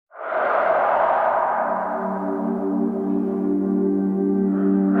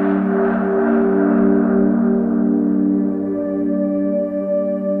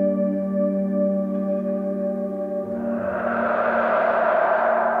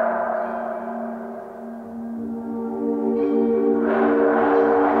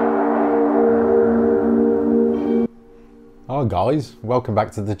Hi guys, welcome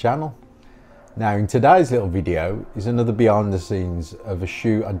back to the channel. Now in today's little video is another behind the scenes of a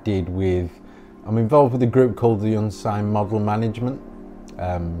shoot I did I'm involved with a group called the Unsane Model Management.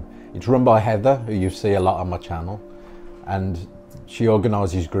 It's run by Heather, who you see a lot on my channel, and she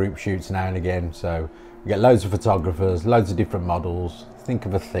organises group shoots now and again. So we get loads of photographers, loads of different models, think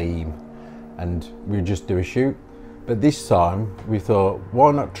of a theme, and we just do a shoot. But this time we thought,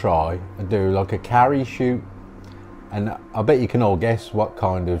 why not try and do like a Carrie shoot? And I bet you can all guess what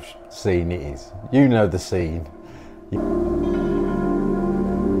kind of scene it is. You know the scene.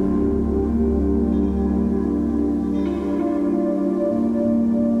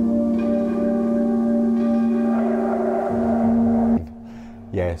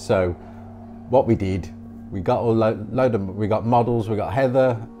 Yeah, so what we did, we got we got models. We got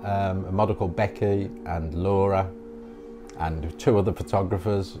Heather, a model called Becky, and Laura, and two other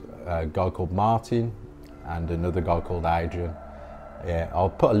photographers, a guy called Martin and another guy called Adrian. Yeah,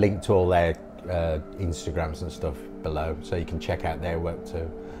 I'll put a link to all their Instagrams and stuff below so you can check out their work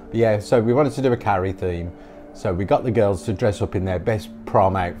too. But yeah, so we wanted to do a Carrie theme, so we got the girls to dress up in their best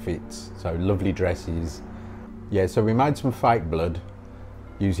prom outfits, so lovely dresses. Yeah, so we made some fake blood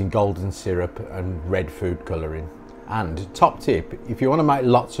using golden syrup and red food colouring. And top tip, if you want to make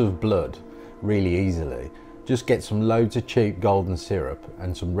lots of blood really easily, just get some loads of cheap golden syrup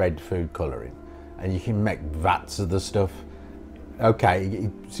and some red food colouring, and you can make vats of the stuff. Okay,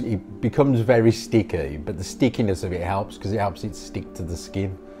 it becomes very sticky, but the stickiness of it helps because it helps it stick to the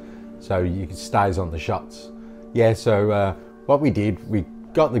skin, so it stays on the shots. Yeah, so what we did, we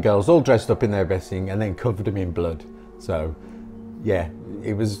got the girls all dressed up in their best thing and then covered them in blood. So yeah,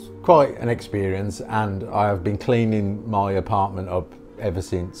 it was quite an experience, and I have been cleaning my apartment up ever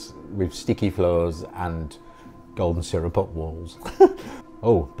since with sticky floors and golden syrup up walls.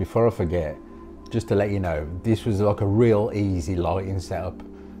 Oh, before I forget, just to let you know, this was like a real easy lighting setup.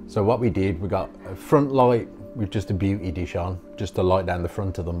 So what we did, we got a front light with just a beauty dish on, just to light down the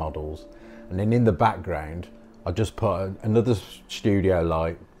front of the models. And then in the background, I just put another studio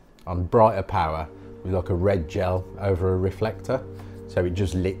light on brighter power with like a red gel over a reflector. So it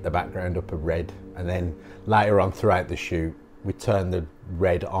just lit the background up a red. And then later on throughout the shoot, we turned the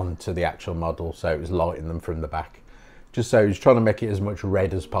red onto the actual model, so it was lighting them from the back. Just so he's trying to make it as much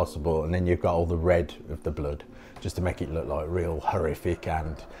red as possible, and then you've got all the red of the blood, just to make it look like real horrific,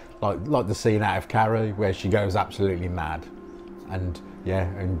 and like the scene out of Carrie where she goes absolutely mad, and yeah,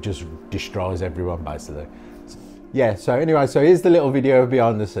 and just destroys everyone basically. Yeah, so anyway, so here's the little video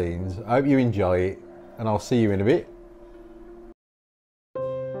behind the scenes. I hope you enjoy it, and I'll see you in a bit.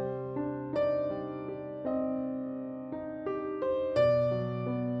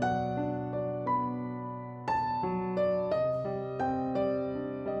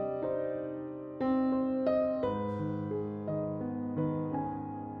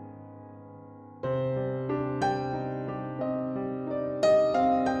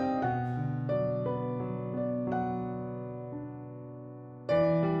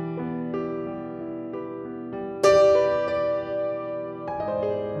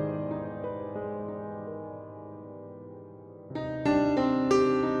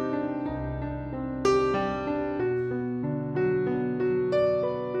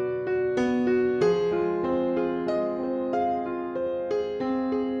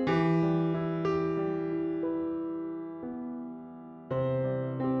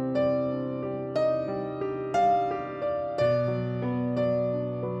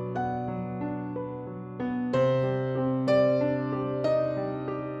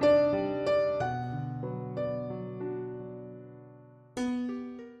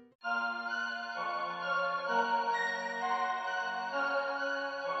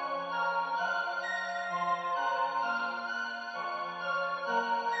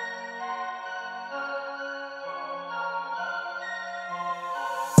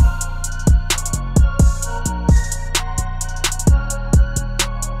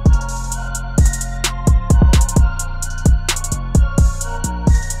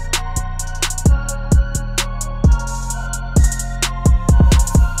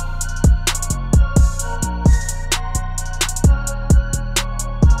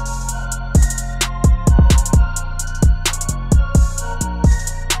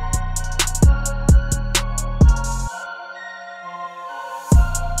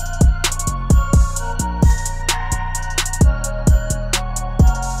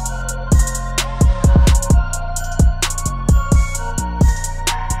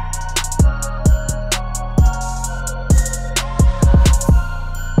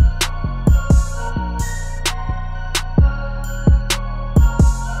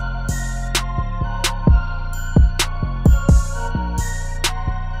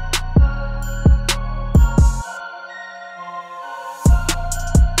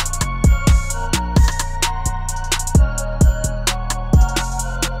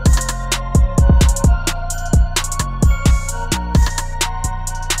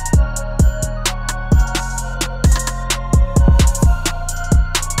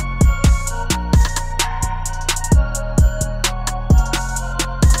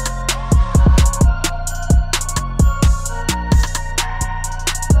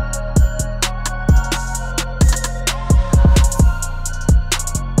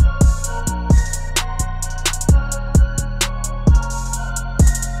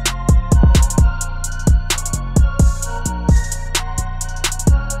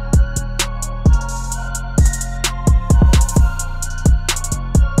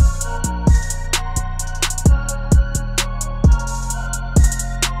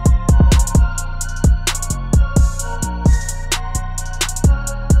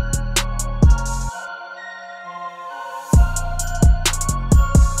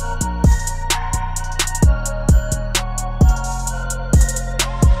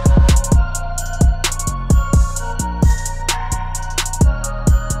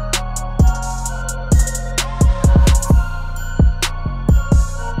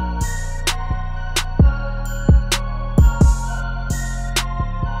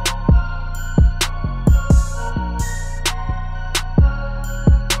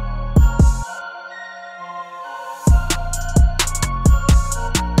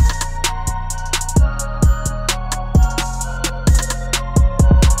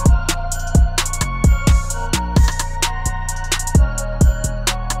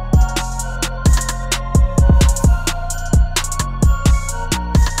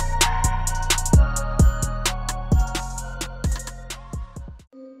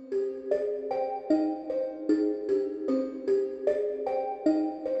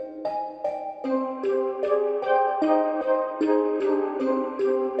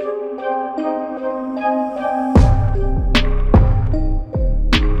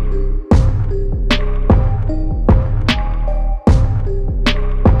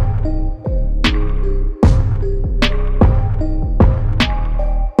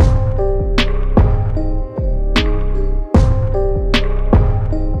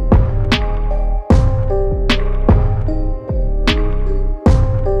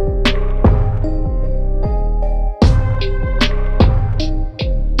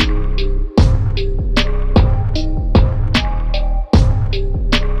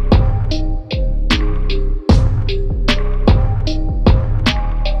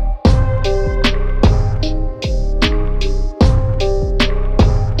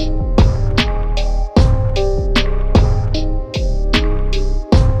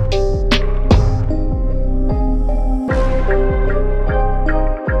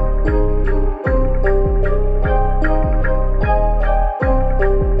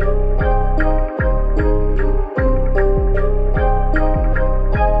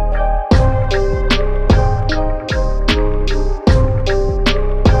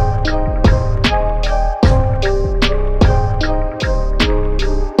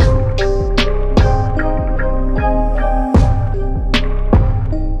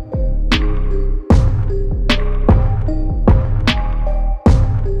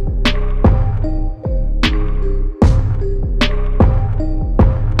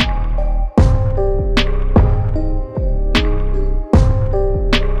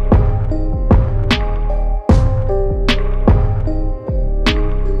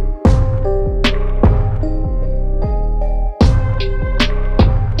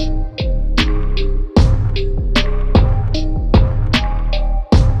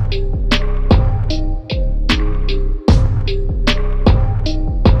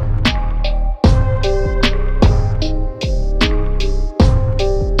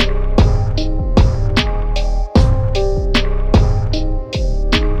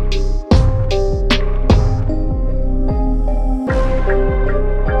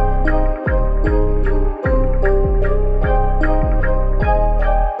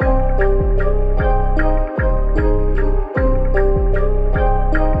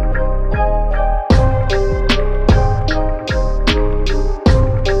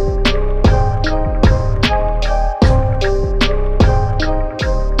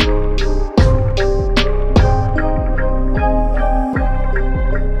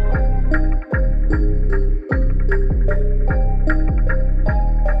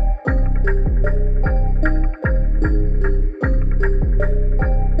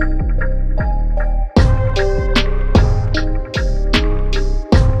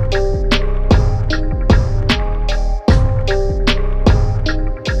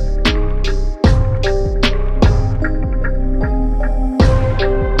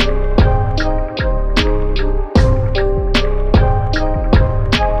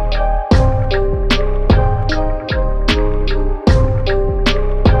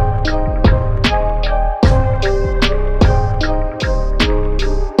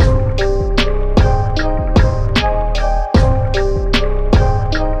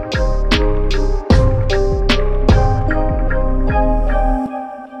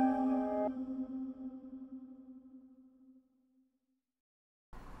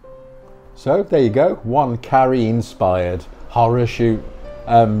 So there you go, one Carrie inspired horror shoot.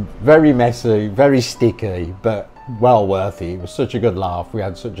 Very messy, very sticky, but well worth it. It was such a good laugh. We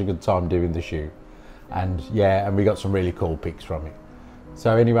had such a good time doing the shoot. And yeah, and we got some really cool pics from it.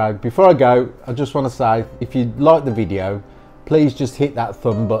 So anyway, before I go, I just want to say, if you like the video, please just hit that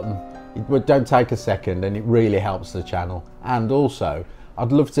thumb button. It don't take a second and it really helps the channel. And also,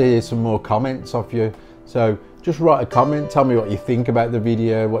 I'd love to hear some more comments off you. So just write a comment, tell me what you think about the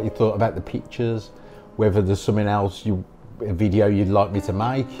video, what you thought about the pictures, whether there's something else, a video you'd like me to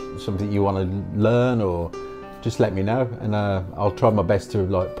make, something you want to learn, or just let me know, and I'll try my best to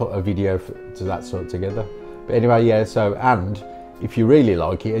like put a video to that sort together. But anyway, yeah, so, and if you really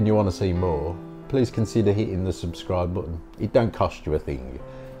like it and you want to see more, please consider hitting the subscribe button. It don't cost you a thing,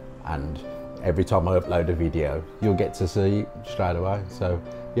 and every time I upload a video, you'll get to see it straight away. So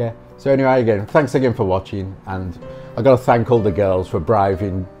yeah, so anyway, again, thanks again for watching, and I got to thank all the girls for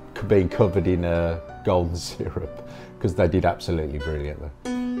braving being covered in golden syrup, because they did absolutely brilliantly.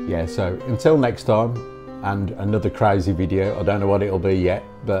 Yeah, so until next time, and another crazy video. I don't know what it'll be yet,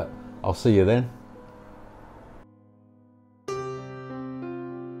 but I'll see you then.